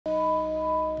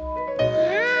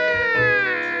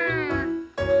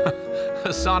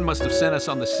Hassan must have sent us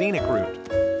on the scenic route.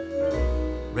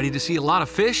 Ready to see a lot of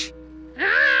fish?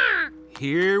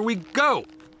 Here we go.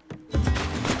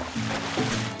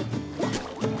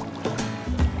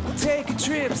 Take a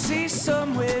trip, see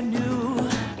somewhere new.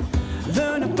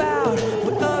 Learn about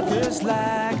what others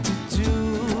like to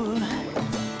do.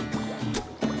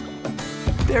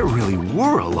 There really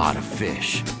were a lot of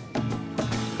fish.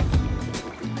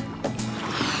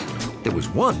 There was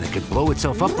one that could blow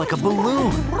itself up like a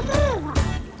balloon.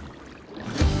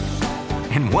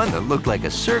 And one that looked like a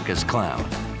circus clown.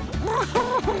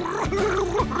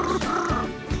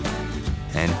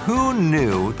 And who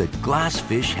knew that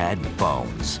glassfish had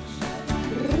bones?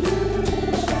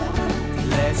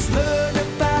 Let's learn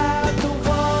about the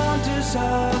wonders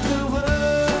of the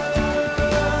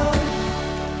world.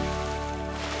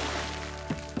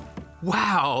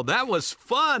 Wow, that was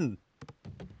fun.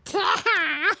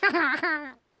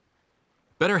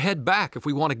 Better head back if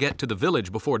we want to get to the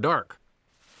village before dark.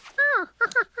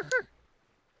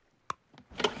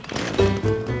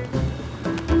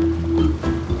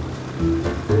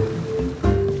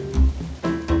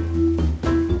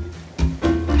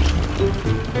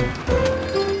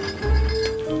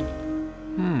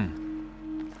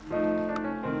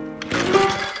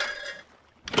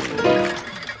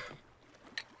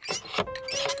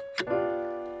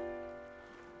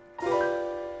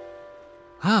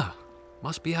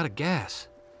 Must be out of gas.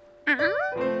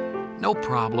 No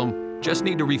problem. Just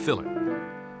need to refill it.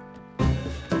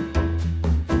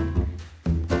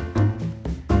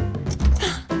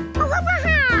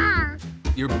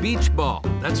 Your beach ball.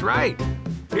 That's right.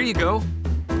 Here you go.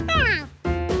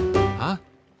 Huh?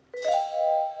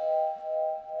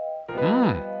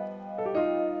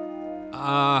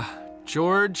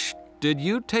 George, did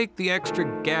you take the extra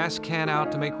gas can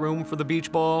out to make room for the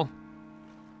beach ball?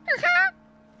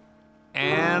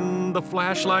 And the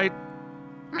flashlight?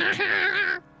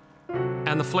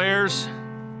 And the flares?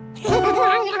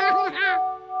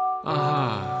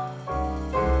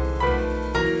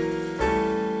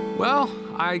 Well,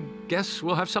 I guess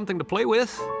we'll have something to play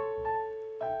with.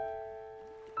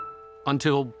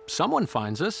 Until someone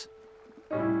finds us.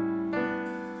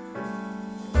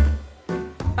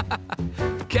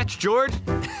 Catch, George!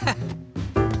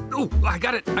 Oh, I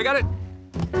got it!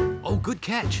 Oh, good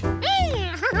catch.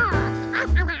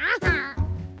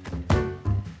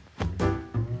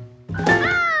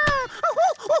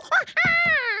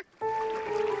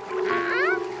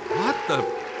 What the?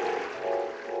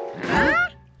 Huh?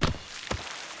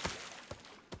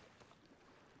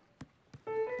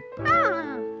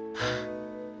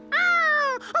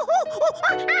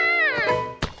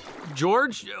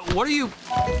 George, what are you?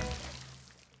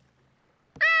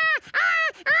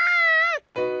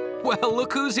 Well,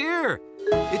 look who's here.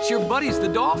 It's your buddies, the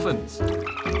dolphins.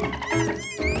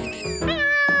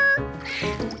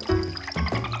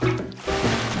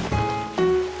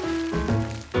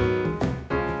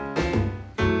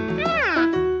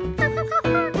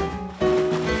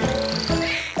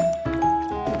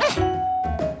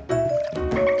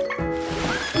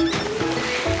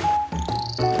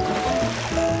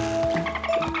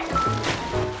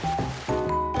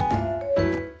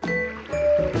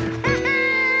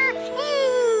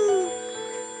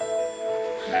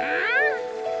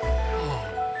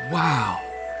 Wow,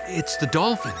 it's the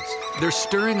dolphins. They're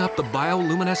stirring up the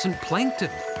bioluminescent plankton.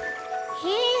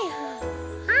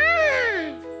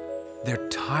 They're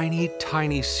tiny,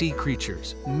 tiny sea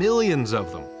creatures, millions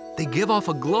of them. They give off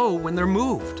a glow when they're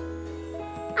moved.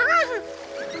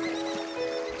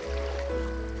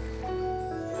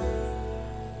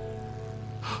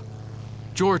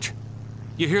 George,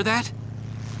 you hear that?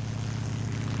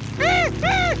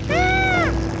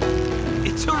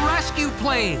 It's a rescue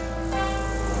plane!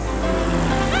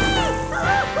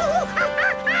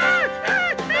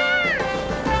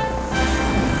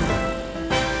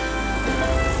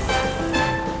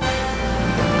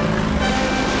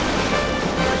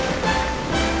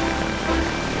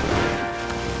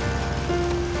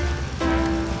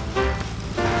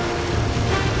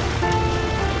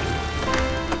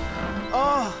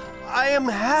 I am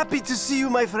happy to see you,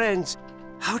 my friends.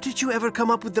 How did you ever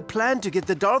come up with the plan to get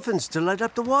the dolphins to light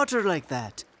up the water like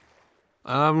that?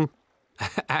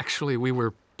 Actually, we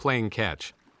were playing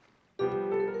catch.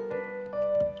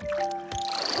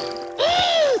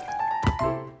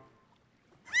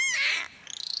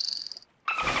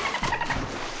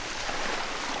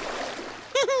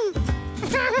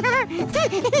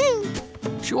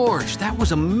 George, that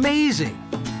was amazing.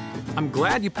 I'm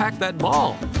glad you packed that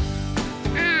ball.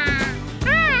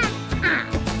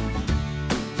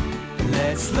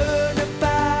 Let's learn